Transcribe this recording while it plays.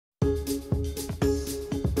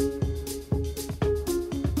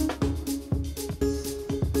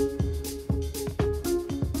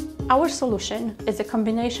Our solution is a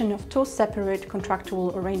combination of two separate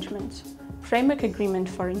contractual arrangements: framework agreement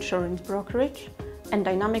for insurance brokerage and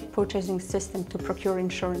dynamic purchasing system to procure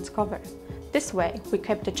insurance cover. This way, we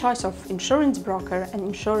kept the choice of insurance broker and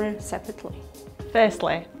insurer separately.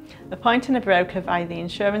 Firstly, appointing a broker via the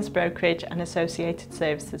Insurance Brokerage and Associated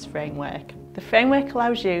Services framework. The framework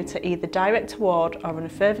allows you to either direct award or run a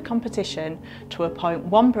further competition to appoint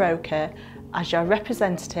one broker as your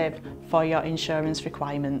representative for your insurance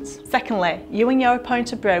requirements. Secondly, you and your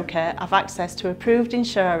appointed broker have access to approved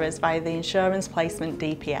insurers via the Insurance Placement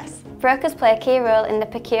DPS. Brokers play a key role in the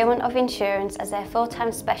procurement of insurance as their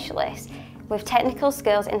full-time specialists with technical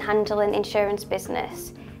skills in handling insurance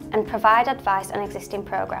business and provide advice on existing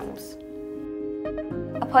programmes.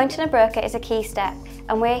 Appointing a broker is a key step,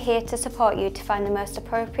 and we're here to support you to find the most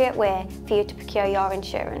appropriate way for you to procure your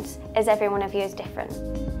insurance, as every one of you is different.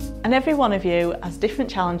 And every one of you has different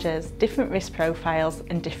challenges, different risk profiles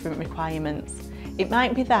and different requirements. It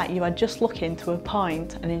might be that you are just looking to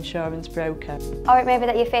appoint an insurance broker. Or it may be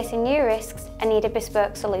that you're facing new risks and need a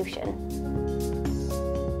bespoke solution.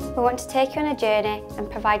 We want to take you on a journey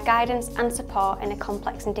and provide guidance and support in a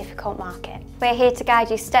complex and difficult market. We're here to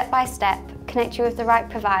guide you step by step, connect you with the right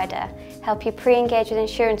provider, help you pre-engage with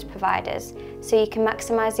insurance providers so you can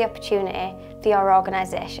maximise the opportunity for your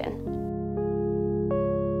organisation.